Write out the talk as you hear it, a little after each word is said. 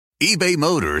eBay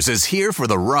Motors is here for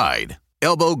the ride.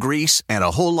 Elbow grease and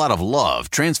a whole lot of love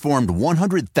transformed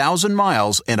 100,000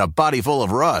 miles and a body full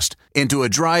of rust into a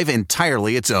drive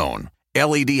entirely its own.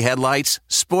 LED headlights,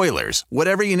 spoilers,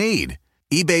 whatever you need.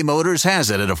 eBay Motors has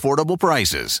it at affordable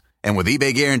prices. And with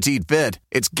eBay Guaranteed Fit,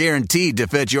 it's guaranteed to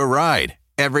fit your ride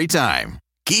every time.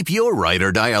 Keep your ride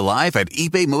or die alive at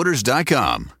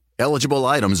ebaymotors.com. Eligible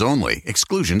items only.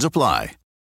 Exclusions apply.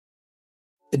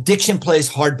 Addiction plays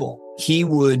hardball. He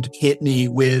would hit me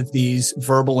with these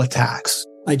verbal attacks.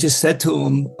 I just said to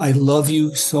him, I love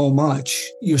you so much.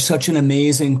 You're such an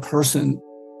amazing person.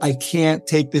 I can't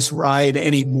take this ride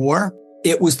anymore.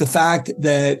 It was the fact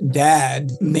that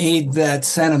Dad made that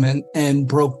sentiment and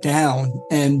broke down.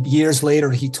 And years later,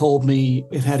 he told me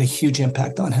it had a huge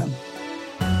impact on him.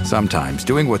 Sometimes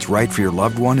doing what's right for your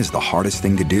loved one is the hardest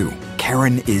thing to do.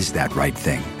 Caron is that right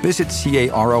thing. Visit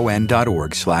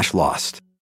caron.org/lost.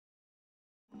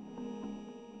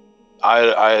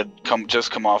 I had just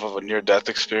come off of a near-death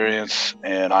experience,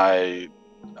 and I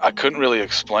couldn't really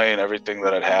explain everything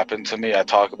that had happened to me. I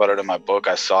talk about it in my book.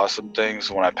 I saw some things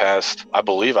when I passed. I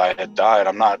believe I had died.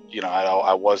 I'm not,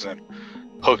 I wasn't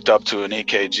hooked up to an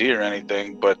EKG or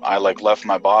anything, but I left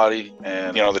my body,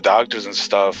 and the doctors and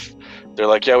stuff, they're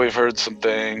like, yeah, we've heard some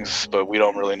things, but we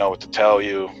don't really know what to tell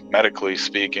you. Medically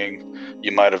speaking,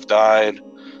 you might have died.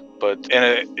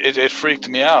 And it freaked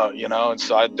me out, and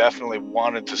so I definitely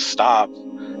wanted to stop.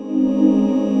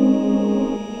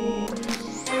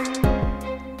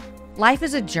 Life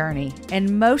is a journey,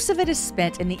 and most of it is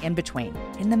spent in the in-between,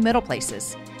 in the middle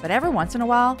places. But every once in a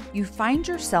while, you find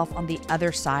yourself on the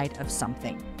other side of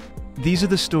something. These are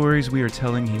the stories we are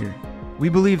telling here. We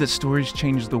believe that stories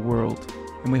change the world,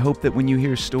 and we hope that when you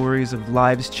hear stories of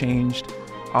lives changed,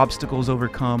 obstacles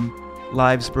overcome,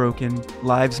 lives broken,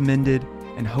 lives mended,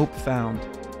 and hope found,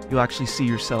 you'll actually see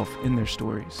yourself in their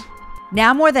stories.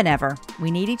 Now more than ever, we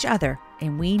need each other,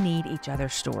 and we need each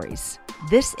other's stories.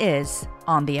 This is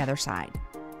On the Other Side.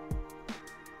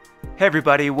 Hey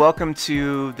everybody, welcome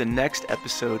to the next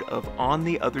episode of On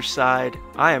the Other Side.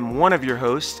 I am one of your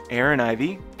hosts, Aaron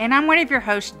Ivey. And I'm one of your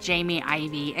hosts, Jamie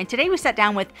Ivey. And today we sat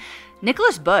down with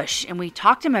Nicholas Bush, and we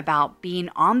talked to him about being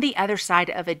on the other side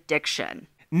of addiction.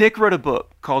 Nick wrote a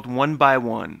book called One by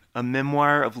One, a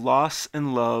memoir of loss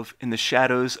and love in the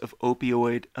shadows of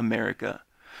opioid America.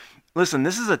 Listen,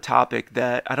 this is a topic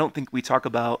that I don't think we talk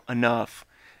about enough.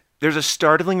 There's a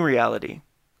startling reality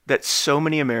that so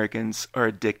many Americans are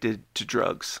addicted to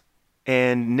drugs.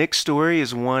 And Nick's story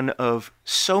is one of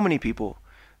so many people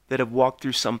that have walked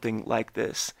through something like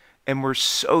this. And we're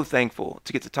so thankful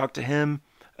to get to talk to him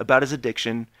about his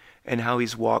addiction and how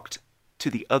he's walked to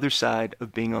the other side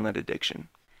of being on that addiction.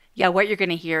 Yeah, what you're going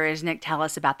to hear is Nick tell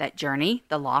us about that journey,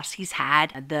 the loss he's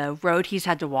had, the road he's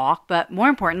had to walk. But more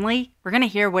importantly, we're going to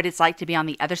hear what it's like to be on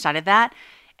the other side of that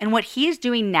and what he is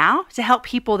doing now to help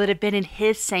people that have been in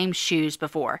his same shoes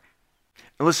before.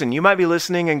 Listen, you might be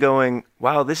listening and going,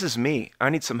 wow, this is me. I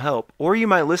need some help. Or you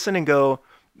might listen and go,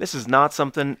 this is not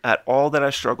something at all that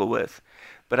I struggle with.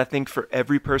 But I think for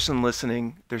every person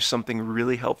listening, there's something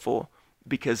really helpful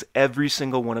because every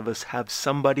single one of us have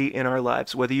somebody in our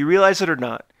lives, whether you realize it or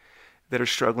not, that are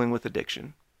struggling with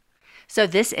addiction. So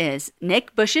this is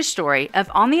Nick Bush's story of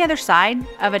On the Other Side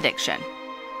of Addiction.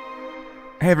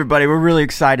 Hey everybody, we're really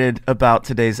excited about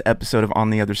today's episode of On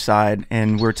the Other Side,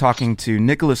 and we're talking to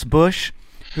Nicholas Bush,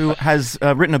 who has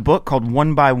written a book called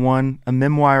One by One, a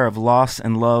memoir of loss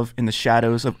and love in the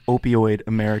shadows of opioid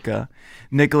America.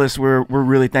 Nicholas, we're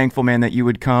really thankful, man, that you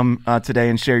would come today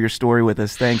and share your story with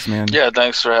us. Thanks, man. Yeah,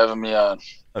 thanks for having me on.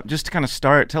 Just to kind of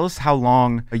start, tell us how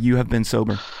long you have been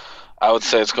sober. I would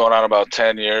say it's going on about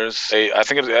 10 years. I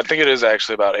think it is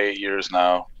actually about 8 years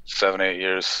now, 7-8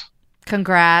 years.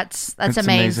 Congrats. That's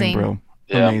amazing, bro.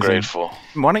 Yeah, Amazing. I'm grateful.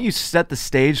 Why don't you set the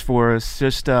stage for us,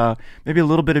 just maybe a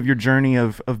little bit of your journey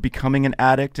of becoming an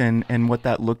addict and what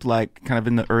that looked like kind of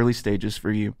in the early stages for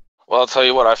you. Well, I'll tell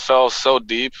you what, I fell so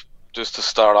deep. Just to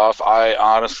start off, I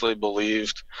honestly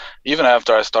believed, even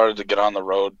after I started to get on the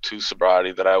road to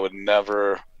sobriety, that I would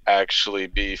never actually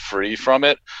be free from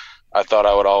it. I thought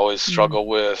I would always struggle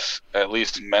with, at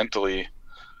least mentally,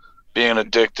 being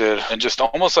addicted and just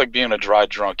almost like being a dry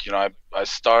drunk. You know, I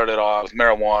started off with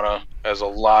marijuana, as a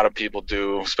lot of people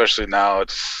do, especially now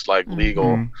it's like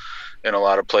legal in a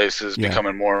lot of places,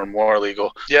 becoming more and more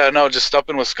legal. Yeah, no, just up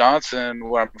in Wisconsin,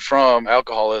 where I'm from,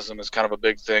 alcoholism is kind of a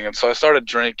big thing. And so I started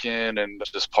drinking and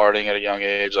just partying at a young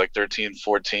age, like 13,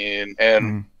 14.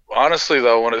 And honestly,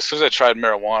 though, as soon as I tried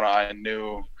marijuana, I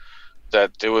knew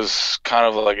that it was kind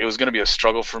of like it was going to be a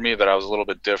struggle for me, that I was a little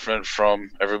bit different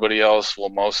from everybody else, well,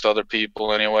 most other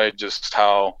people anyway, just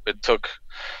how it took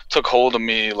hold of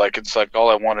me. Like, it's like all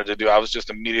I wanted to do, I was just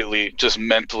immediately just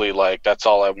mentally like that's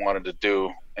all I wanted to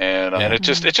do, and it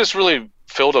just really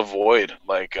filled a void.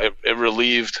 Like it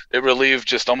relieved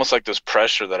just almost like this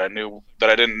pressure that I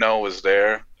didn't know was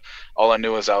there. All I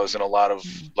knew is I was in a lot of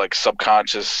like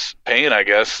subconscious pain, I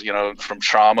guess, you know, from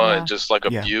trauma and just like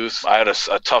abuse. I had a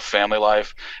tough family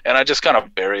life, and I just kind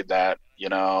of buried that, you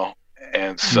know.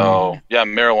 And so,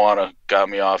 marijuana got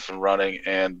me off and running,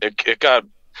 and it got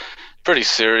pretty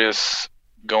serious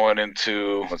going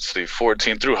into,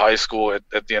 14 through high school.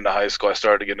 At the end of high school, I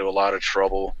started to get into a lot of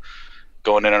trouble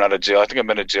going in and out of jail. I think I've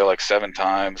been to jail like 7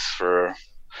 times for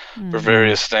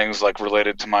various things like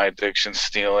related to my addiction,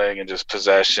 stealing and just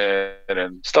possession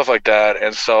and stuff like that.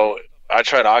 And so I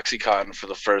tried OxyContin for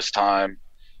the first time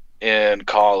in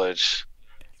college,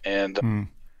 and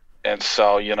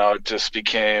so, you know, it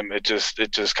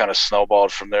just kind of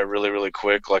snowballed from there really, really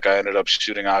quick. Like I ended up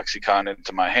shooting OxyContin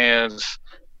into my hands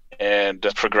and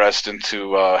progressed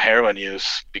into heroin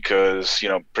use, because, you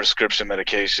know, prescription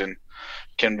medication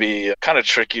can be kind of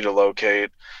tricky to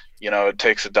locate. You know, it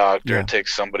takes a doctor, it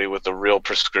takes somebody with a real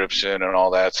prescription and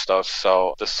all that stuff.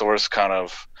 So the source kind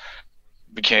of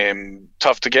became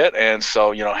tough to get. And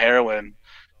so, you know, heroin,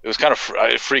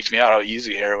 it freaked me out how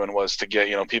easy heroin was to get.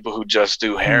 You know, people who just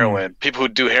do heroin,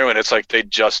 it's like they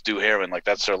just do heroin. Like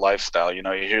that's their lifestyle. You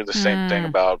know, you hear the same thing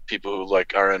about people who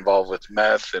like are involved with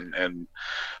meth and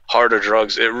harder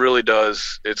drugs. It really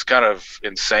does. It's kind of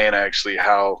insane actually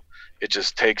how it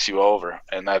just takes you over,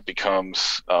 and that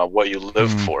becomes what you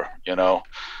live for, you know.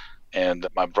 And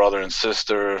my brother and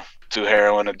sister to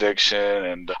heroin addiction,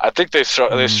 and I think they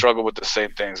struggle with the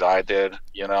same things I did,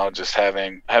 you know, just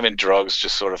having drugs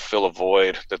just sort of fill a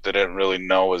void that they didn't really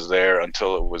know was there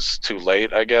until it was too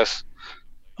late, I guess.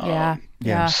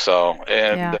 So,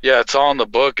 and it's all in the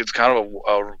book. It's kind of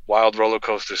a wild roller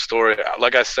coaster story.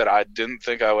 Like I said, I didn't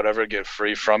think I would ever get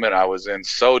free from it. I was in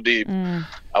so deep.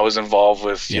 I was involved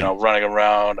with, you know, running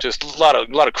around, just a lot of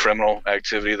criminal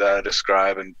activity that I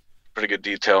describe in pretty good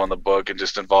detail in the book, and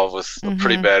just involved with a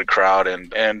pretty bad crowd.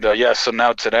 And so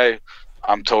now today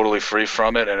I'm totally free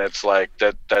from it, and it's like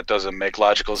that doesn't make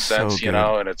logical sense, you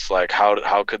know. And it's like,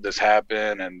 how could this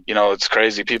happen? And, you know, it's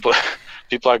crazy. People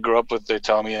I grew up with, they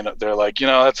tell me, and they're like, you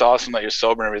know, that's awesome that you're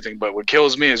sober and everything, but what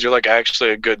kills me is you're like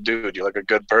actually a good dude. You're like a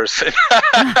good person. So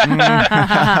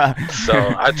I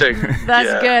think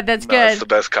that's good. That's good. That's the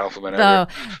best compliment ever.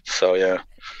 So yeah.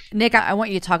 Nick, I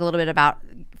want you to talk a little bit about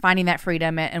finding that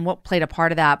freedom and what played a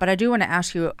part of that. But I do want to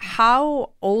ask you,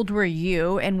 how old were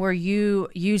you, and were you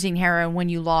using heroin when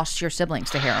you lost your siblings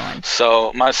to heroin?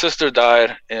 So my sister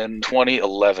died in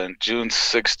 2011, June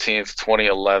 16th,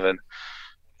 2011.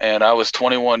 And I was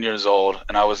 21 years old,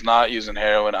 and I was not using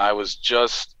heroin. I was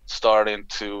just starting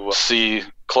to see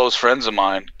close friends of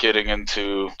mine getting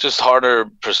into just harder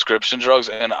prescription drugs.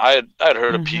 And I had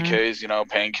heard of PKs, you know,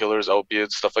 painkillers,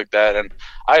 opiates, stuff like that. And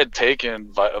I had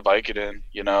taken Vicodin,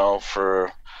 you know,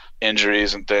 for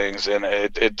injuries and things. And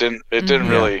it didn't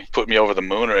really put me over the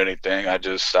moon or anything. I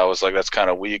was like, that's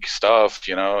kind of weak stuff,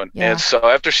 you know. And so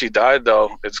after she died,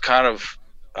 though, it's kind of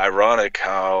ironic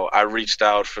how I reached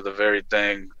out for the very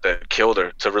thing that killed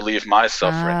her, to relieve my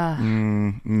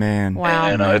suffering. Man. Wow.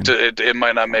 And it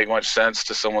might not make much sense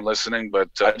to someone listening, but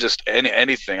just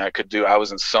anything I could do. I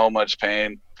was in so much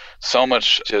pain, so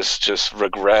much just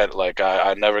regret. Like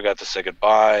I never got to say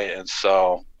goodbye, and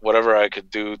so whatever I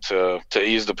could do to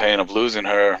ease the pain of losing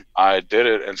her, I did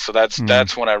it. And so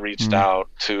that's when I reached out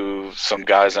to some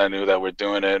guys I knew that were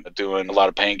doing a lot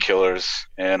of painkillers.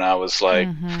 And I was like,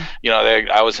 you know,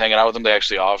 I was hanging out with them. They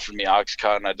actually offered me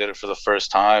OxyContin. I did it for the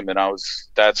first time. And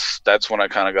that's when I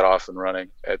kind of got off and running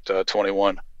at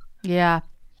 21. Yeah.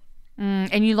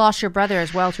 And you lost your brother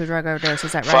as well to a drug overdose.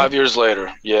 Is that right? 5 years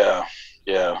later. Yeah.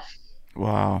 Yeah.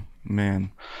 Wow,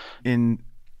 man. In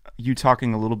you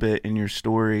talking a little bit in your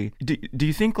story, do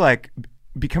you think like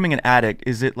becoming an addict,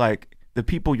 is it like the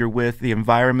people you're with, the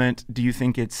environment? Do you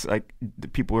think it's like the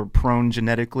people are prone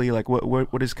genetically? Like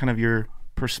what is kind of your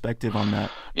perspective on that?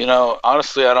 You know,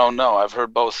 honestly, I don't know. I've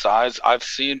heard both sides. I've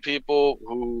seen people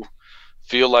who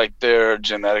feel like they're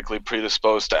genetically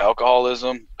predisposed to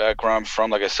alcoholism. Back where I'm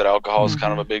from, like I said, alcohol is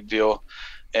kind of a big deal.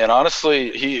 And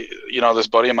honestly, this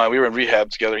buddy of mine, we were in rehab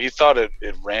together. He thought it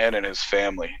ran in his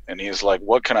family. And he's like,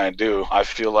 what can I do? I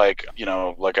feel like, you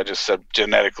know, like I just said,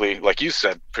 genetically, like you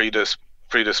said,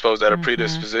 predisposed at a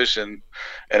predisposition.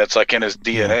 And it's like in his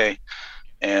DNA.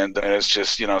 And it's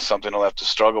just, you know, something he'll have to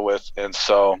struggle with. And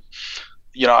so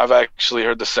I've actually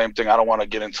heard the same thing. I don't want to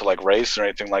get into like race or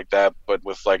anything like that, but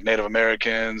with like Native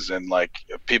Americans and like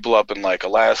people up in like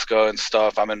Alaska and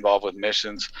stuff, I'm involved with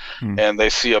missions, and they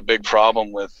see a big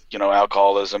problem with,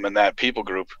 alcoholism in that people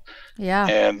group. Yeah.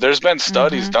 And there's been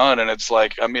studies done, and it's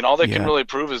like, I mean, all they can really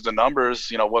prove is the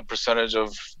numbers, what percentage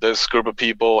of this group of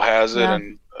people has it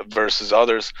and versus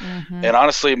others. And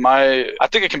honestly, I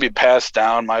think it can be passed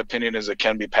down. My opinion is it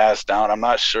can be passed down. I'm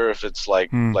not sure if it's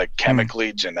like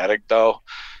chemically genetic though.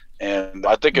 And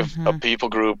I think if a people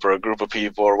group or a group of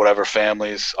people or whatever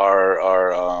families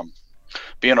are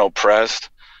being oppressed,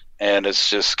 and it's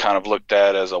just kind of looked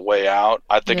at as a way out,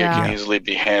 I think it can easily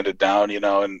be handed down,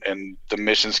 and the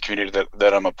missions community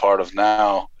that I'm a part of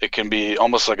now, it can be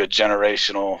almost like a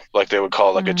generational, like they would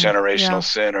call it, like a generational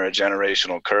sin or a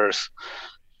generational curse.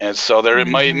 And so there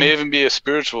may even be a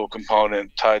spiritual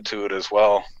component tied to it as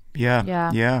well.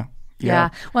 Yeah. Well,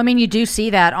 I mean, you do see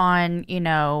that on,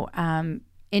 in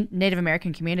Native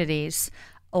American communities,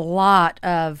 a lot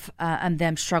of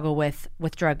them struggle with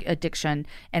drug addiction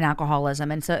and alcoholism,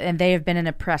 and they have been an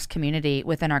oppressed community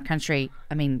within our country.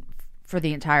 I mean, for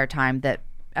the entire time that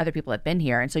other people have been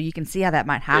here, and so you can see how that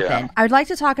might happen. Yeah. I would like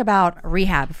to talk about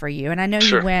rehab for you, and I know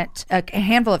you went a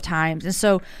handful of times, and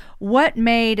so what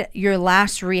made your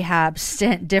last rehab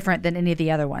stint different than any of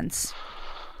the other ones?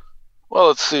 Well,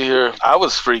 let's see here. I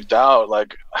was freaked out.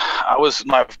 Like, I was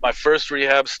my first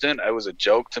rehab stint. It was a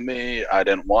joke to me. I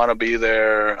didn't want to be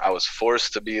there. I was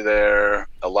forced to be there.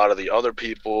 A lot of the other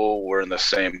people were in the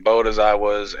same boat as I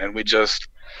was, and we just,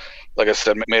 like I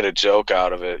said, made a joke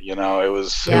out of it. It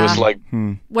was like.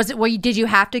 Was it? Well, did you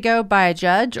have to go by a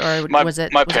judge, or was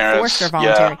it my parents? Forced or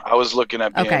voluntary? Yeah, I was looking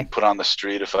at being put on the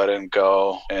street if I didn't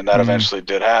go, and that eventually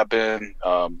did happen,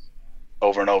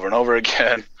 over and over and over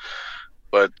again.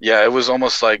 But yeah, it was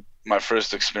almost like my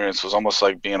first experience was almost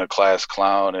like being a class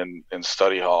clown in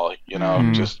study hall,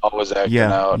 just always acting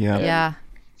out. Yeah.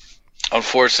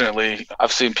 Unfortunately,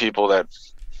 I've seen people that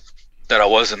I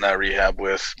was in that rehab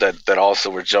with that also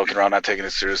were joking around, not taking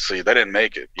it seriously. They didn't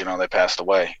make it, they passed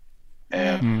away.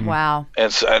 And wow.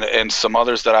 And some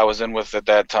others that I was in with at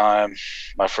that time,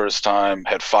 my first time,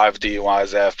 had 5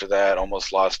 DUIs after that,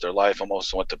 almost lost their life,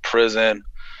 almost went to prison.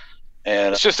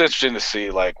 And it's just interesting to see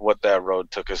like what that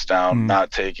road took us down, not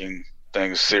taking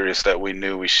things serious that we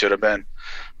knew we should have been.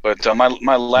 But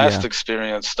my last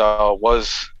experience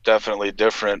was definitely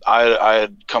different. I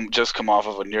had come off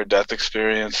of a near-death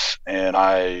experience, and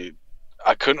I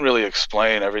couldn't really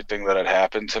explain everything that had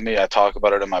happened to me. I talk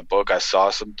about it in my book. I saw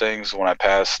some things when I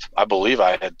passed. I believe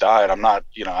I had died. I'm not,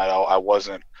 I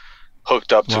wasn't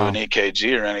hooked up to an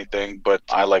EKG or anything, but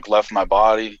I like left my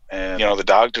body, and the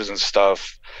doctors and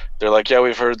stuff, they're like, yeah,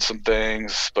 we've heard some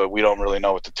things, but we don't really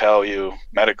know what to tell you.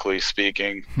 Medically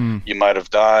speaking, you might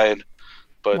have died.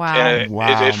 But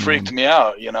it freaked me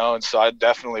out, and so I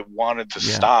definitely wanted to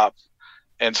stop.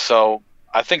 And so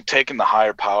I think taking the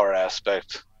higher power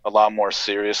aspect a lot more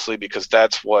seriously, because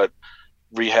that's what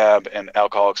rehab and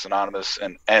Alcoholics Anonymous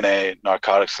and NA,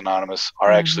 Narcotics Anonymous,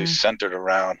 are actually centered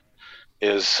around,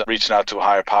 is reaching out to a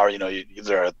higher power.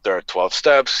 There are 12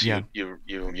 steps. You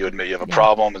admit you have a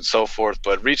problem and so forth,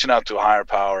 but reaching out to a higher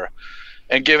power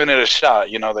and giving it a shot.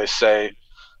 They say,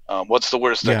 what's the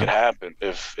worst that could happen?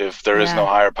 If there is no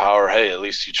higher power, hey, at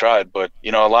least you tried. But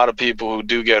a lot of people who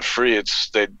do get free,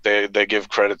 it's they give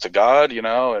credit to God,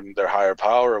 and their higher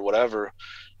power or whatever.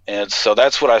 And so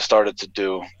that's what I started to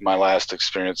do my last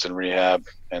experience in rehab,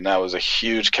 and that was a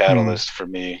huge catalyst for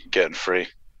me getting free.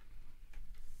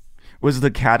 Was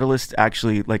the catalyst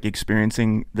actually like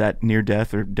experiencing that near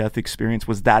death or death experience?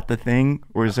 Was that the thing,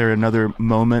 or is there another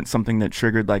moment, something that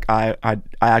triggered like I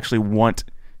actually want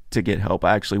to get help?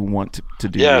 I actually want to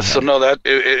do. Yeah. So no, that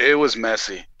it was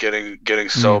messy getting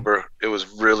sober. It was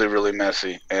really, really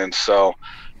messy, and so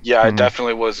I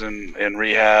definitely was in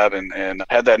rehab and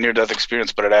had that near death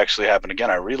experience, but it actually happened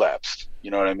again. I relapsed. You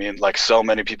know what I mean? Like so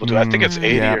many people do. I think it's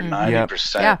 80 or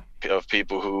 90% of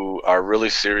people who are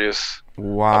really serious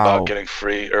about getting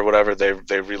free or whatever, they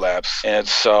relapse. And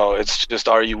so it's just,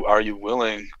 are you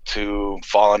willing to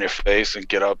fall on your face and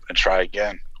get up and try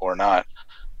again or not?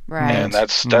 Right. And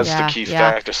that's the key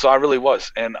factor. So I really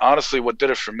was. And honestly, what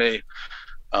did it for me,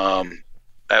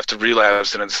 after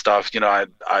relapsing and stuff,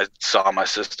 I saw my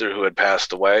sister who had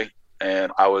passed away,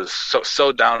 and I was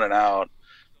so down and out,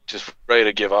 just ready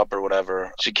to give up or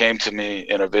whatever. She came to me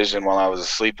in a vision while I was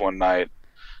asleep one night.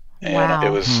 And it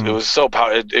was so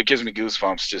powerful. It gives me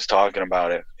goosebumps just talking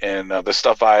about it. And the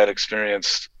stuff I had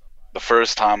experienced the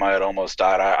first time I had almost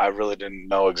died, I really didn't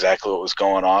know exactly what was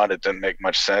going on. It didn't make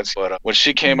much sense. But when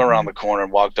she came around the corner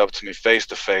and walked up to me face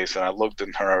to face, and I looked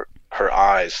in her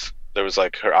eyes, there was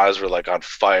like, her eyes were like on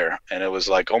fire, and it was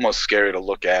like almost scary to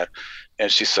look at.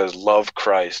 And she says, "Love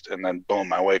Christ." And then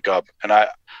boom, I wake up, and I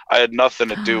had nothing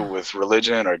to do with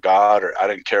religion or God, or I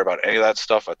didn't care about any of that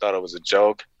stuff. I thought it was a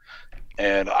joke.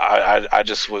 And I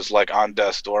just was like on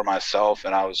death's door myself.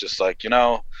 And I was just like,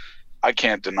 I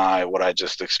can't deny what I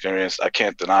just experienced. I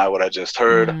can't deny what I just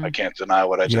heard. I can't deny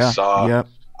what I just saw. Yep.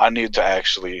 I need to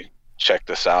actually check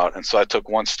this out. And so I took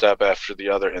one step after the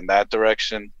other in that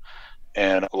direction.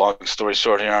 And long story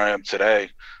short, here I am today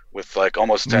with like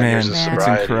almost 10 years of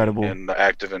sobriety and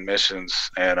active in missions.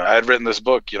 And I had written this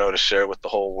book, to share with the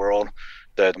whole world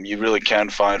that you really can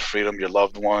find freedom. Your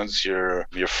loved ones, your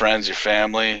friends, your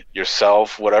family,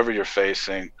 yourself, whatever you're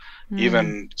facing,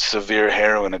 even severe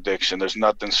heroin addiction, there's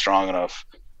nothing strong enough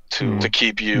to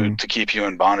keep you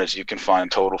in bondage. You can find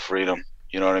total freedom.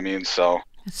 You know what I mean? So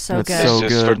it's so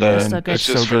good. It's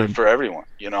just for everyone.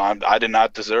 I did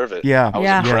not deserve it. Yeah. I was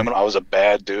a criminal. I was a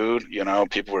bad dude.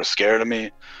 People were scared of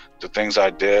me. The things I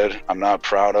did, I'm not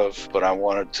proud of, but I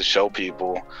wanted to show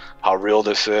people how real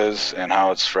this is and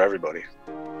how it's for everybody.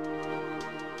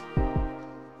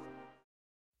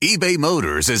 eBay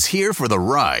Motors is here for the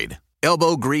ride.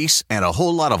 Elbow grease and a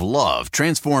whole lot of love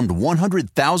transformed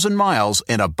 100,000 miles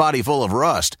and a body full of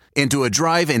rust into a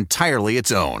drive entirely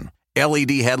its own.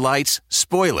 LED headlights,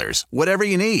 spoilers, whatever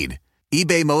you need.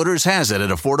 eBay Motors has it at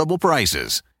affordable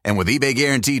prices. And with eBay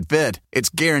Guaranteed Fit, it's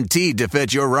guaranteed to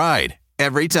fit your ride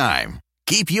every time.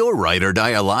 Keep your ride or die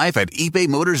alive at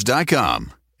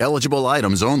ebaymotors.com. Eligible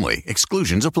items only.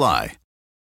 Exclusions apply.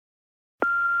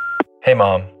 Hey,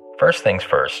 Mom. First things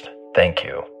first, thank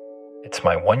you. It's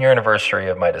my 1-year anniversary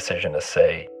of my decision to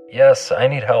say, yes, I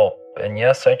need help, and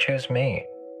yes, I choose me.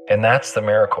 And that's the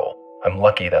miracle. I'm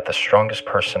lucky that the strongest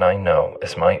person I know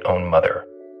is my own mother.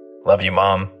 Love you,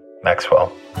 Mom.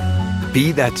 Maxwell.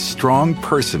 Be that strong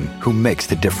person who makes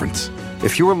the difference.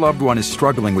 If your loved one is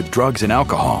struggling with drugs and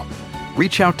alcohol,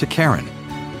 reach out to Caron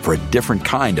for a different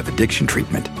kind of addiction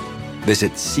treatment.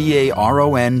 Visit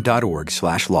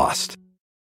caron.org/lost.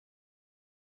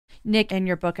 Nick, in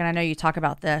your book, and I know you talk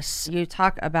about this, you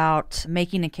talk about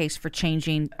making a case for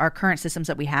changing our current systems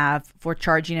that we have for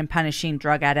charging and punishing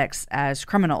drug addicts as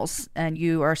criminals. And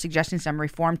you are suggesting some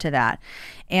reform to that.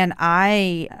 And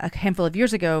I, a handful of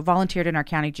years ago, volunteered in our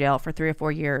county jail for 3 or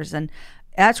 4 years. And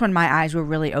that's when my eyes were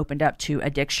really opened up to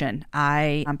addiction.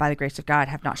 I, by the grace of God,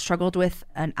 have not struggled with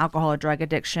an alcohol or drug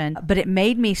addiction, but it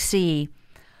made me see,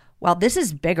 well, this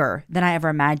is bigger than I ever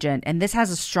imagined, and this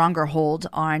has a stronger hold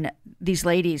on these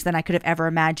ladies than I could have ever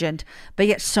imagined. But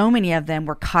yet so many of them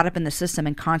were caught up in the system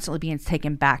and constantly being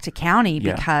taken back to county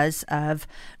because of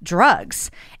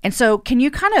drugs. And so can you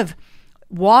kind of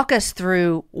walk us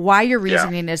through why your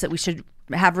reasoning is that we should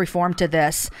have reform to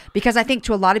this? Because I think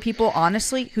to a lot of people,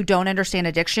 honestly, who don't understand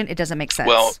addiction, it doesn't make sense.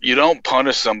 Well, you don't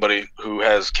punish somebody who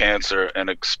has cancer and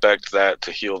expect that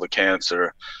to heal the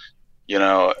cancer.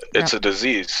 It's a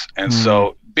disease. And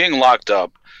so being locked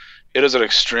up, it is an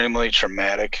extremely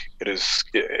traumatic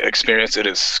experience. It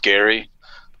is scary.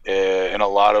 In a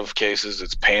lot of cases,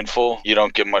 it's painful. You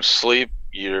don't get much sleep.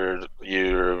 You're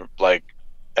like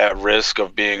at risk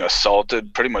of being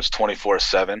assaulted pretty much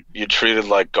 24/7. You're treated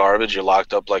like garbage. You're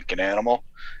locked up like an animal.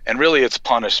 And really, it's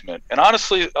punishment. And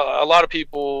honestly, a lot of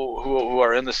people who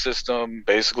are in the system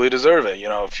basically deserve it.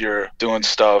 If you're doing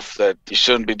stuff that you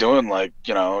shouldn't be doing, like,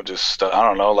 just, I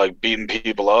don't know, like beating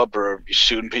people up or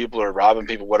shooting people or robbing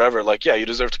people, whatever, like, yeah, you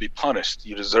deserve to be punished.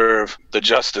 You deserve the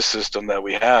justice system that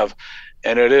we have.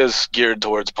 And it is geared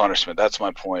towards punishment. That's my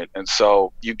point. And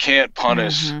so you can't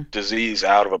punish disease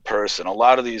out of a person. A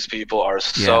lot of these people are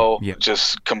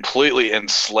just completely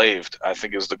enslaved, I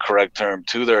think is the correct term,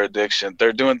 to their addiction.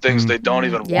 They're doing things they don't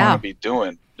even want to be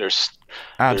doing. They're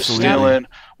stealing,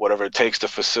 whatever it takes to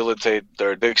facilitate their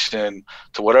addiction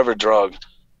to whatever drug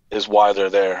is why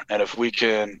they're there. And if we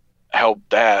can help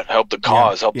the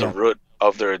cause, help the root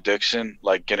of their addiction,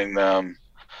 like getting them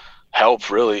help,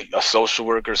 really, a social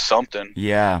worker, something,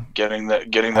 getting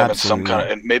them in some kind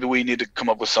of, and maybe we need to come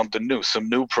up with something new, some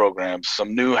new programs,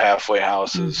 some new halfway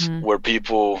houses where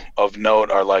people of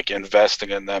note are like investing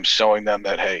in them, showing them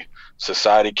that, hey,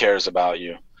 society cares about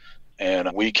you and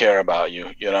we care about you.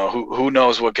 Who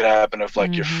knows what could happen if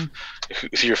like your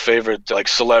favorite like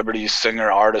celebrity, singer,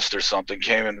 artist or something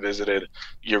came and visited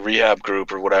your rehab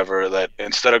group or whatever, that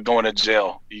instead of going to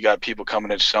jail, you got people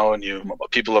coming and showing you,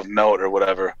 people of note or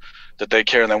whatever, that they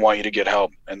care and they want you to get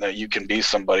help and that you can be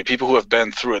somebody. People who have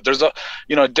been through it. There's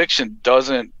addiction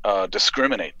doesn't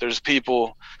discriminate. There's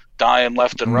people dying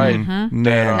left and right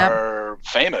that are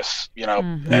famous,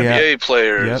 NBA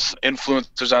players,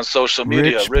 influencers on social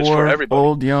media, rich for everybody.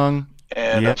 Old, young.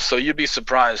 And so you'd be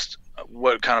surprised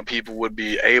what kind of people would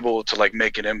be able to like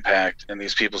make an impact in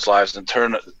these people's lives and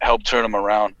help turn them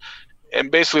around. And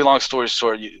basically, long story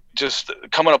short, you just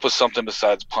coming up with something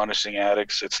besides punishing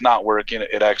addicts. It's not working.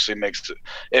 It actually makes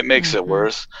it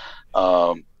worse.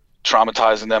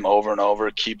 Traumatizing them over and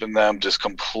over, keeping them just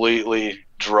completely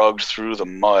drugged through the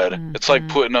mud. It's like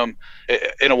putting them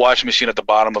in a washing machine at the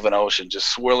bottom of an ocean,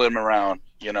 just swirling them around,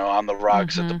 you know, on the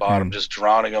rocks at the bottom, just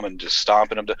drowning them and just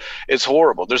stomping them. It's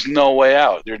horrible. There's no way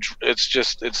out.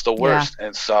 It's the worst.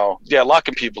 And so, yeah,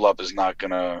 locking people up is not going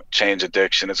to change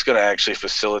addiction. It's going to actually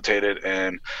facilitate it.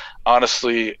 And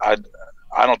honestly, I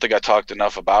don't think I talked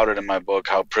enough about it in my book,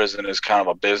 how prison is kind of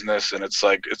a business. And it's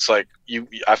like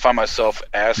I find myself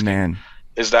asking,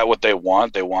 is that what they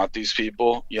want? They want these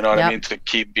people, you know what I mean, to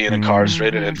keep being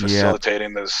incarcerated and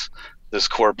facilitating this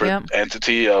corporate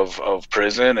entity of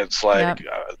prison. It's like,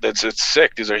 it's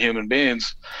sick. These are human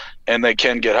beings and they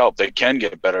can get help. They can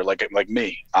get better. Like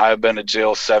me, I've been to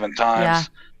jail 7 times,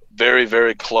 very,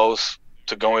 very close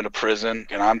to going to prison.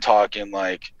 And I'm talking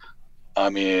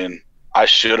I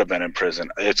should have been in prison.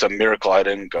 It's a miracle I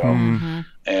didn't go.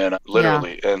 And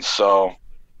literally. And so,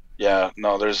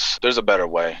 there's a better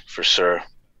way for sure.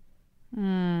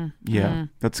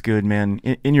 That's good, man.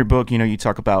 In your book, you know, you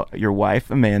talk about your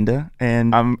wife, Amanda,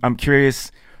 and I'm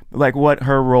curious, like, what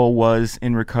her role was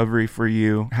in recovery for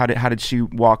you. How did she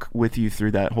walk with you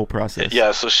through that whole process?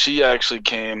 Yeah, so she actually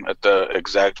came at the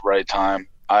exact right time.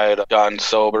 I had gotten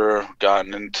sober,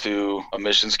 gotten into a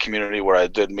missions community where I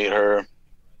did meet her,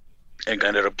 and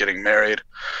ended up getting married.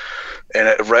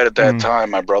 And right at that time,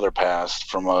 my brother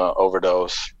passed from an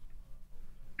overdose.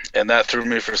 And that threw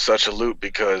me for such a loop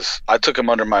because I took him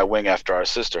under my wing after our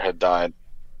sister had died.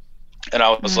 And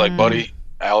I was like, buddy,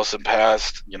 Allison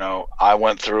passed. You know, I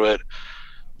went through it.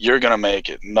 You're going to make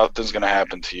it. Nothing's going to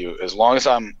happen to you. As long as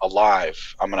I'm alive,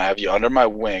 I'm going to have you under my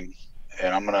wing.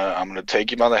 And I'm gonna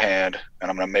take you by the hand, and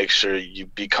I'm gonna make sure you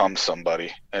become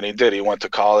somebody. And he did. He went to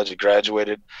college. He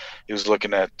graduated. He was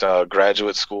looking at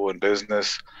graduate school in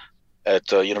business at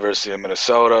the University of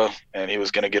Minnesota, and he was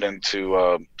gonna get into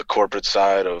the corporate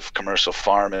side of commercial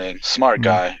farming. Smart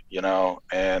guy, you know,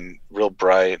 and real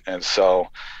bright. And so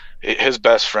his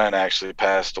best friend actually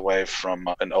passed away from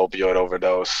an opioid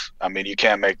overdose. I mean, you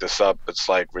can't make this up. It's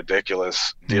like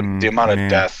ridiculous. The amount of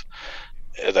death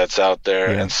that's out there.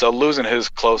 And so losing his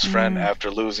close friend after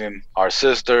losing our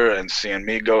sister and seeing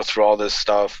me go through all this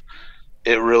stuff,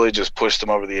 it really just pushed him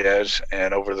over the edge.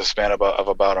 And over the span of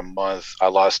about a month, I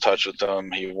lost touch with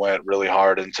him. He went really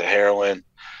hard into heroin,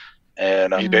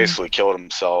 and he basically killed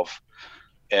himself.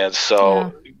 And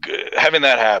so having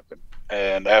that happen,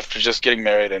 and after just getting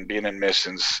married and being in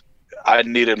missions, I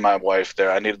needed my wife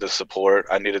there. I needed the support.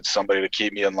 I needed somebody to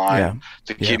keep me in line,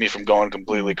 to keep me from going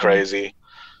completely crazy.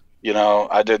 You know,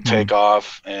 I did take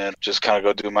off and just kind of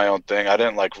go do my own thing. I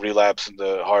didn't like relapse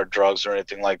into hard drugs or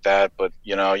anything like that. But,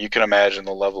 you know, you can imagine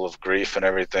the level of grief and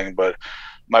everything. But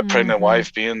my pregnant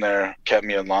wife being there kept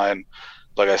me in line,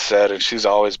 like I said, and she's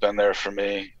always been there for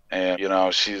me. And, you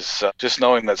know, she's just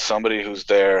knowing that somebody who's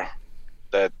there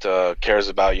that cares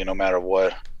about you no matter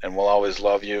what and will always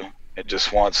love you and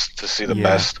just wants to see the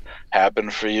best happen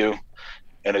for you.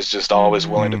 And is just always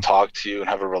willing to talk to you and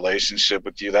have a relationship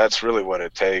with you. That's really what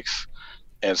it takes.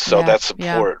 And so that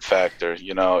support factor,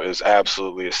 you know, is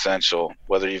absolutely essential,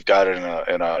 whether you've got it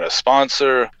in a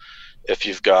sponsor, if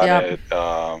you've got it,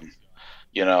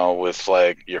 you know, with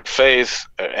like your faith,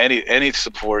 any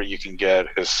support you can get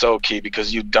is so key,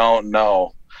 because you don't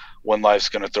know when life's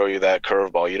going to throw you that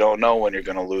curveball. You don't know when you're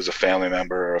going to lose a family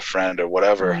member or a friend or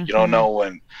whatever. You don't know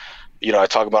when, you know, I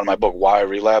talk about in my book why I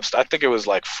relapsed. I think it was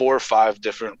like 4 or 5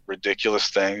 different ridiculous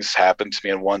things happened to me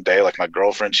in one day. Like my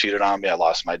girlfriend cheated on me. I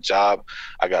lost my job.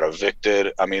 I got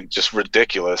evicted. I mean, just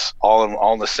ridiculous, all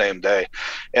in the same day.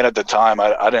 And at the time,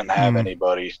 I didn't have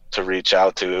anybody to reach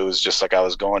out to. It was just like I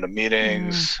was going to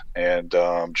meetings and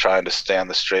trying to stay on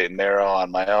the straight and narrow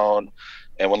on my own.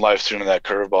 And when life threw me that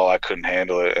curveball, I couldn't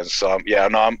handle it. And so,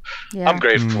 I'm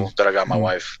grateful that I got my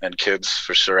wife and kids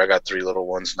for sure. I got 3 little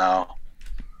ones now.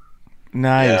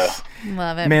 Nice.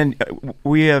 Love it. Man,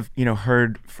 we have, you know,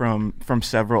 heard from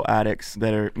several addicts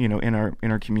that are, you know, in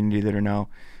our community that are now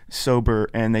sober,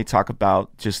 and they talk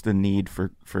about just the need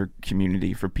for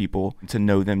community, for people to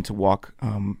know them, to walk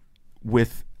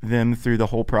with them through the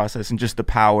whole process, and just the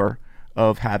power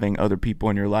of having other people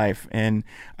in your life. And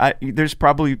there's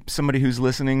probably somebody who's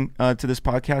listening to this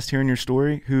podcast, hearing your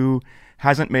story, who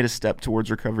hasn't made a step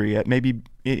towards recovery yet, maybe,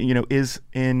 you know, is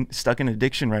stuck in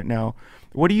addiction right now.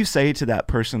 What do you say to that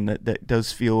person that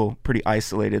does feel pretty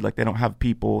isolated, like they don't have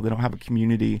people, they don't have a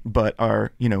community, but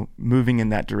are, you know, moving in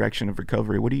that direction of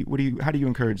recovery? How do you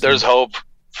encourage them? There's hope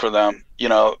for them. You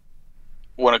know,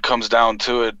 when it comes down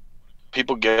to it,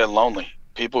 people get lonely.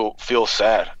 People feel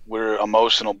sad. We're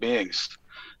emotional beings.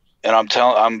 And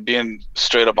I'm being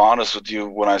straight up honest with you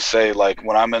when I say, like,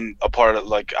 when I'm in a part of,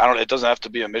 like, it doesn't have to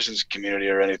be a missions community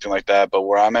or anything like that, but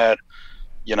where I'm at,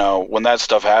 you know, when that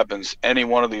stuff happens, any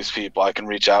one of these people I can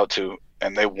reach out to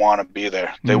and they want to be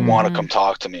there. They want to come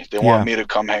talk to me. They want me to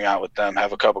come hang out with them,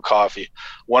 have a cup of coffee.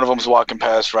 One of them's walking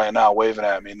past right now, waving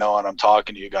at me, knowing I'm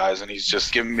talking to you guys, and he's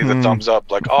just giving me the thumbs up,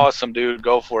 like, awesome, dude,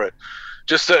 go for it.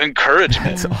 Just to encourage me.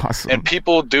 That's awesome. And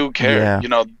people do care. Yeah. You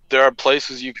know, there are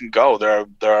places you can go. There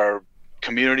are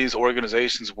communities,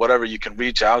 organizations, whatever you can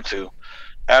reach out to.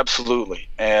 Absolutely.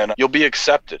 And you'll be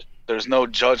accepted. There's no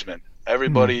judgment.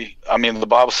 Everybody, I mean, the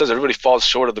Bible says everybody falls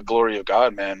short of the glory of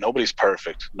God, man. Nobody's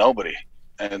perfect. Nobody.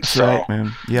 And that's so, right,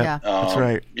 man. Yeah, that's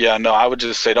right. Yeah, no, I would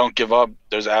just say don't give up.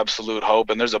 There's absolute hope,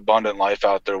 and there's abundant life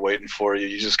out there waiting for you.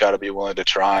 You just got to be willing to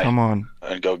try. Come on.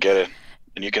 And go get it.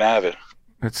 And you can have it.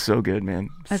 That's so good, man.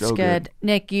 That's so good.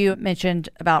 Nick, you mentioned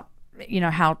about, you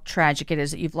know, how tragic it is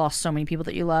that you've lost so many people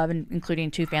that you love, and including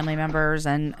 2 family members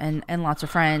and lots of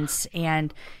friends.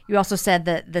 And you also said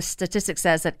that the statistic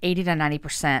says that 80 to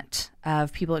 90%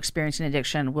 of people experiencing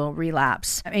addiction will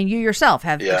relapse. I mean, you yourself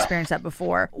have experienced that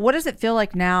before. What does it feel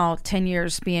like now, 10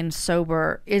 years being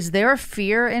sober? Is there a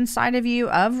fear inside of you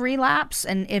of relapse?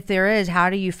 And if there is, how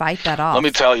do you fight that off? Let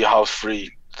me tell you how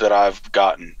free that I've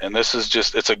gotten, and this is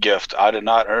just, it's a gift. I did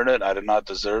not earn it. I did not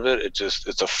deserve it.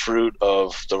 It's a fruit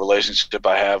of the relationship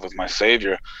I have with my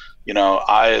Savior. You know,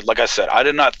 like I said, I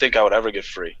did not think I would ever get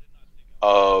free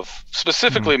of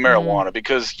specifically marijuana,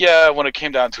 because when it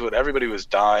came down to it, everybody was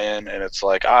dying, and it's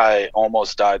like, I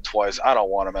almost died twice. I don't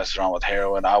want to mess around with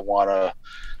heroin. I want to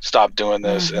stop doing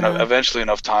this. And eventually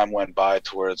enough time went by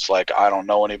to where it's like, I don't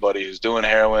know anybody who's doing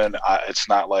heroin. It's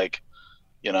not like,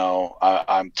 you know,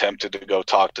 I'm tempted to go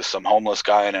talk to some homeless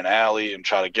guy in an alley and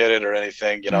try to get it or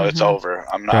anything. You know, it's over.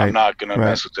 I'm not going to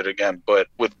mess with it again. But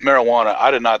with marijuana, I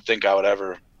did not think I would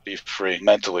ever be free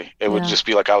mentally. It would just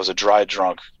be like I was a dry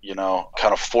drunk, you know,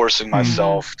 kind of forcing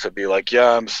myself to be like,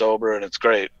 yeah, I'm sober and it's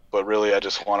great, but really I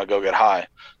just want to go get high.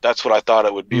 That's what I thought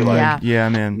it would be like. Yeah,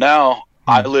 man. Now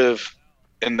I live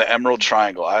in the Emerald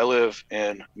Triangle. I live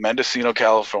in Mendocino,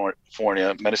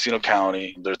 California, Mendocino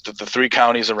County. The 3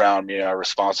 counties around me are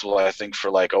responsible, I think,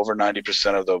 for like over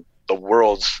 90% of the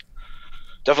world's,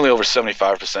 definitely over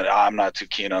 75%. I'm not too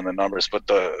keen on the numbers, but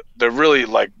they're really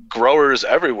like growers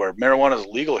everywhere. Marijuana is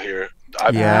legal here.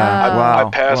 I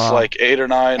passed like 8 or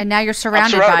 9. And now you're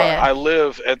surrounded by it. I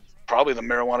live at probably the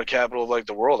marijuana capital of like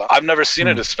the world. I've never seen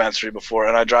a dispensary before,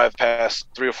 and I drive past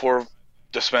 3 or 4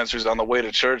 dispensaries on the way to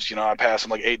church. You know, I pass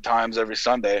them like 8 times every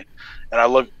Sunday, and I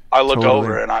look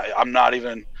over, and I'm not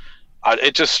even,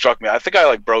 it just struck me. I think I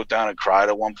like broke down and cried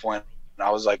at one point, and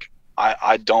I was like,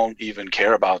 I don't even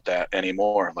care about that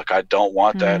anymore. Like, I don't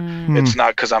want that. It's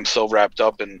not because I'm so wrapped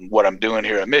up in what I'm doing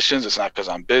here at Missions. It's not because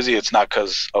I'm busy. It's not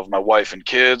because of my wife and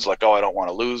kids. Like, oh, I don't want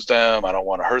to lose them. I don't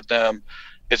want to hurt them.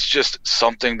 It's just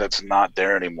something that's not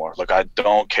there anymore. Like, I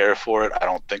don't care for it. I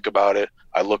don't think about it.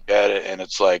 I look at it, and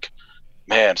it's like,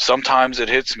 man, sometimes it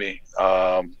hits me.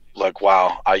 Like,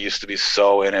 wow, I used to be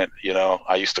so in it. You know,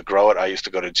 I used to grow it. I used to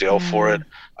go to jail for it.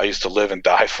 I used to live and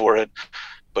die for it.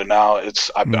 But now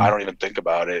I don't even think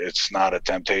about it. It's not a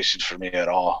temptation for me at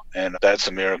all. And that's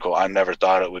a miracle. I never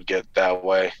thought it would get that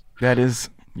way. That's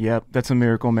a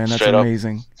miracle, man. That's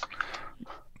amazing.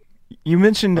 You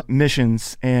mentioned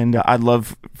missions, and I'd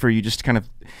love for you just to kind of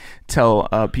tell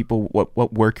people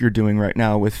what work you're doing right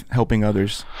now with helping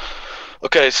others.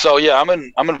 Okay, so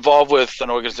I'm involved with an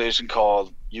organization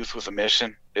called Youth with a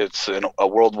Mission. It's a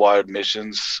worldwide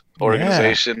missions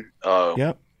organization.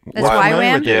 That's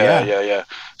YWAM? Yeah.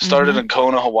 Started in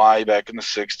Kona, Hawaii back in the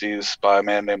 60s by a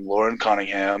man named Loren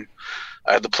Cunningham.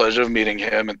 I had the pleasure of meeting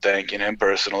him and thanking him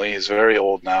personally. He's very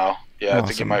old now. Yeah, awesome. I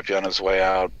think he might be on his way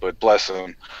out, but bless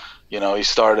him. You know, he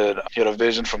had a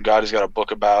vision from God. He's got a book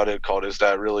about it called Is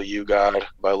That Really You, God?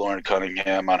 By Loren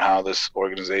Cunningham, on how this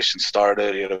organization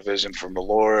started. He had a vision from the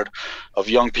Lord of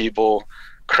young people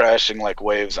crashing like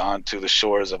waves onto the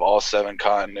shores of all 7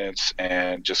 continents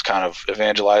and just kind of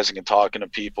evangelizing and talking to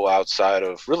people outside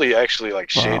of really actually like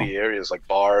shady areas like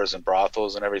bars and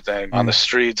brothels and everything on the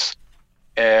streets.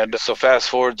 And so fast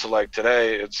forward to like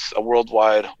today, it's a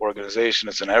worldwide organization.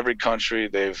 It's in every country.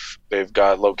 They've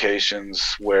got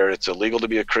locations where it's illegal to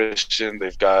be a Christian.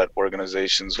 They've got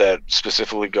organizations that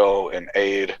specifically go and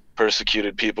aid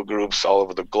persecuted people groups all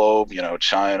over the globe, you know,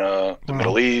 China, the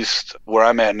Middle East. Where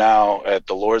I'm at now at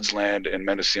the Lord's Land in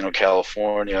Mendocino,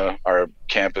 California, our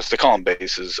campus, they call them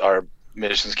bases. Our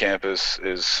missions campus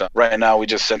is right now we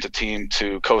just sent a team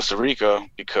to Costa Rica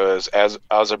because as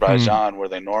Azerbaijan, where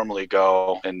they normally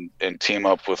go and team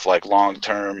up with like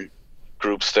long-term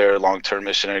groups there, long-term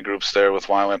missionary groups there with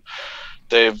YWAM,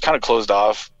 they've kind of closed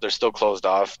off. They're still closed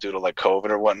off due to like COVID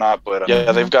or whatnot. But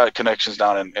yeah, they've got connections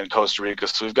down in Costa Rica.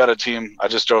 So we've got a team. I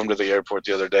just drove them to the airport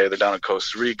the other day. They're down in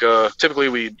Costa Rica. Typically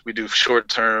we do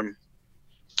short-term,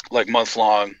 like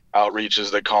month-long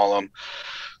outreaches, they call them,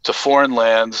 to foreign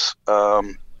lands.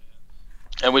 And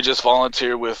we just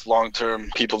volunteer with long-term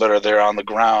people that are there on the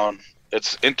ground.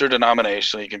 It's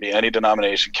interdenominational. You can be any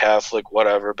denomination, Catholic,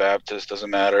 whatever, Baptist, doesn't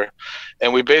matter.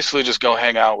 And we basically just go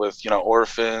hang out with,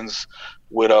 orphans,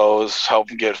 widows, help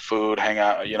them get food, hang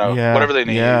out, whatever they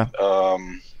need. Yeah.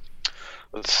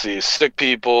 Let's see, sick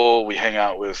people. We hang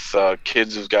out with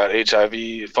kids who've got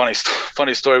HIV.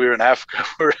 Funny story. We were in Africa.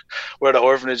 We're at an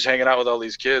orphanage hanging out with all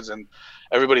these kids, and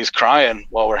everybody's crying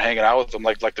while we're hanging out with them,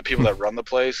 like the people that run the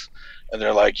place. And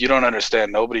they're like, you don't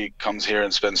understand. Nobody comes here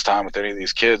and spends time with any of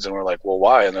these kids. And we're like, well,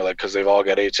 why? And they're like, because they've all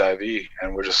got HIV.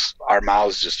 And we're just, our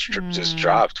mouths just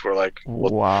dropped. We're like,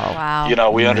 well,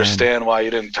 wow. We understand why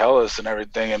you didn't tell us and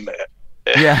everything. And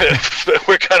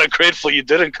we're kind of grateful you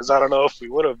didn't, because I don't know if we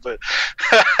would have. But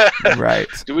right.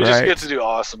 We just get to do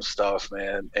awesome stuff,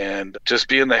 man. And just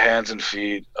be in the hands and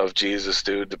feet of Jesus,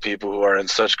 dude, to people who are in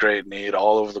such great need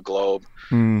all over the globe.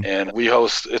 And we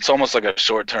host, it's almost like a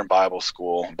short-term Bible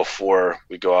school before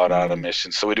we go out on a mission.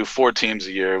 So we do 4 teams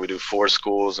a year. We do 4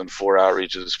 schools and 4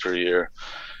 outreaches per year.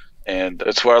 And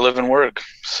it's where I live and work.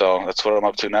 So that's what I'm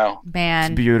up to now.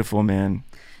 Man. It's beautiful, man.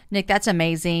 Nick, that's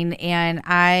amazing. And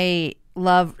I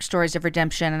love stories of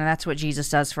redemption, and that's what Jesus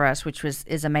does for us, which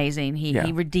is amazing.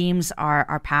 He redeems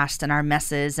our past and our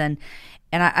messes.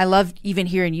 And I love even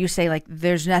hearing you say, like,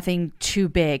 there's nothing too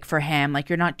big for him. Like,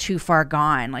 you're not too far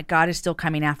gone. Like, God is still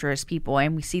coming after his people.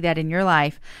 And we see that in your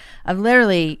life of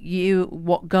literally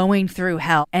you going through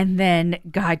hell and then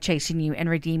God chasing you and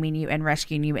redeeming you and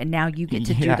rescuing you. And now you get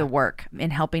to do the work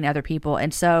in helping other people.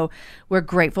 And so we're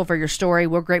grateful for your story.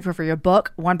 We're grateful for your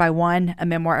book, One by One, A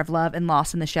Memoir of Love and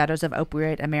Loss in the Shadows of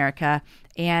Opioid America.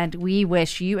 And we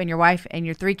wish you and your wife and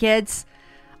your 3 kids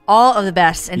all of the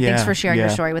best, and thanks for sharing your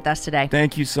story with us today.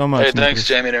 Thank you so much. Hey, thanks,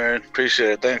 Jamie and Aaron.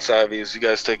 Appreciate it. Thanks, Ivies. You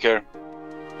guys take care.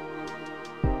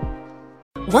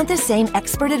 Want the same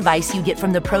expert advice you get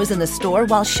from the pros in the store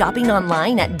while shopping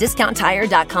online at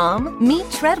DiscountTire.com? Meet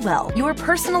Treadwell, your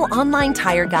personal online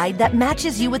tire guide that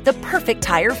matches you with the perfect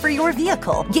tire for your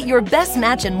vehicle. Get your best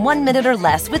match in 1 minute or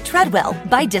less with Treadwell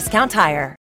by Discount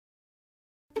Tire.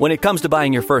 When it comes to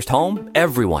buying your first home,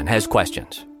 everyone has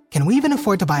questions. Can we even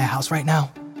afford to buy a house right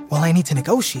now? Well, I need to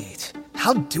negotiate.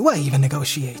 How do I even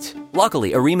negotiate?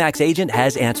 Luckily, a RE/MAX agent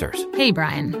has answers. Hey,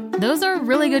 Brian, those are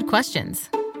really good questions.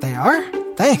 They are?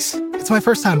 Thanks. It's my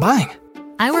first time buying.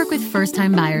 I work with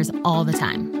first-time buyers all the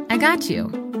time. I got you.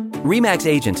 RE/MAX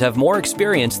agents have more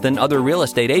experience than other real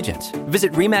estate agents.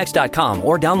 Visit RE/MAX.com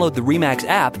or download the RE/MAX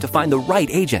app to find the right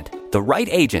agent. The right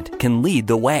agent can lead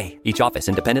the way. Each office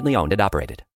independently owned and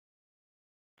operated.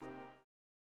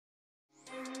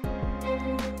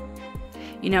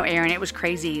 Aaron, it was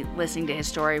crazy listening to his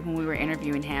story when we were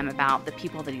interviewing him about the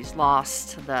people that he's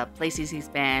lost, the places he's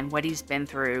been, what he's been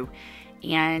through.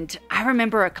 And I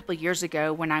remember a couple of years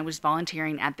ago when I was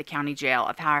volunteering at the county jail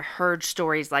of how I heard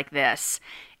stories like this.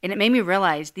 And it made me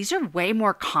realize these are way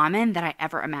more common than I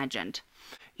ever imagined.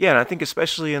 Yeah, and I think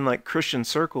especially in like Christian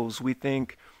circles, we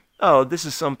think, oh, this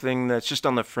is something that's just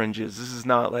on the fringes. This is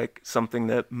not like something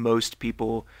that most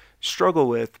people struggle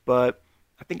with. But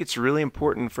I think it's really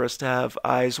important for us to have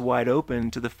eyes wide open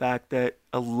to the fact that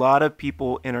a lot of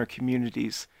people in our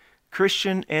communities,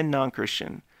 Christian and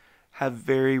non-Christian, have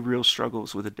very real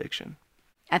struggles with addiction.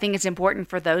 I think it's important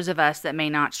for those of us that may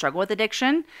not struggle with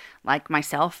addiction, like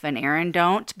myself and Aaron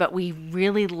don't, but we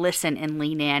really listen and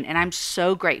lean in. And I'm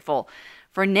so grateful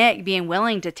for Nick being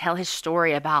willing to tell his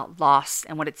story about loss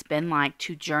and what it's been like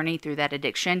to journey through that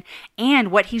addiction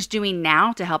and what he's doing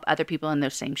now to help other people in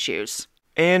those same shoes.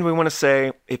 And we want to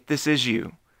say, if this is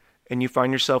you and you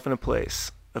find yourself in a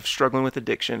place of struggling with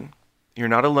addiction, you're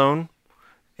not alone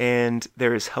and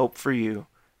there is help for you.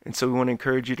 And so we want to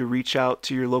encourage you to reach out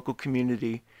to your local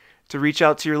community, to reach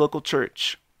out to your local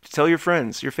church, to tell your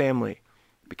friends, your family,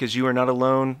 because you are not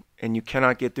alone and you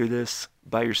cannot get through this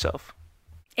by yourself.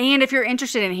 And if you're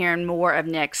interested in hearing more of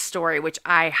Nick's story, which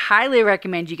I highly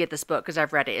recommend you get this book because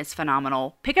I've read it, it's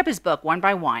phenomenal. Pick up his book, One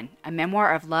by One, A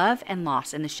Memoir of Love and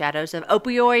Loss in the Shadows of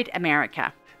Opioid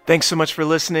America. Thanks so much for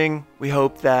listening. We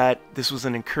hope that this was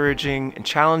an encouraging and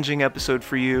challenging episode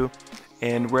for you.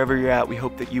 And wherever you're at, we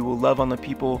hope that you will love on the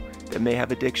people that may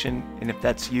have addiction. And if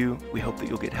that's you, we hope that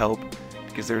you'll get help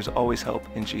because there's always help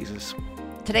in Jesus.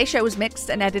 Today's show was mixed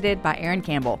and edited by Aaron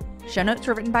Campbell. Show notes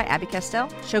were written by Abby Castell.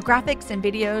 Show graphics and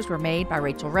videos were made by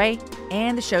Rachel Ray.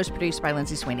 And the show's produced by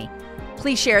Lindsay Sweeney.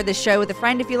 Please share this show with a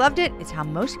friend if you loved it. It's how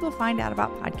most people find out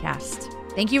about podcasts.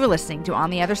 Thank you for listening to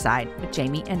On the Other Side with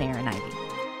Jamie and Aaron Ivey.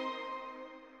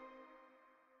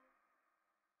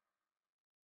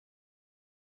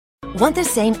 Want the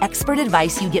same expert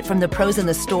advice you get from the pros in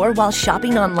the store while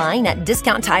shopping online at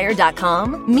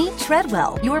DiscountTire.com? Meet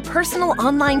Treadwell, your personal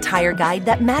online tire guide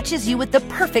that matches you with the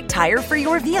perfect tire for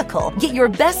your vehicle. Get your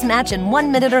best match in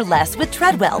 1 minute or less with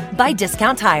Treadwell by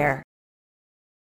Discount Tire.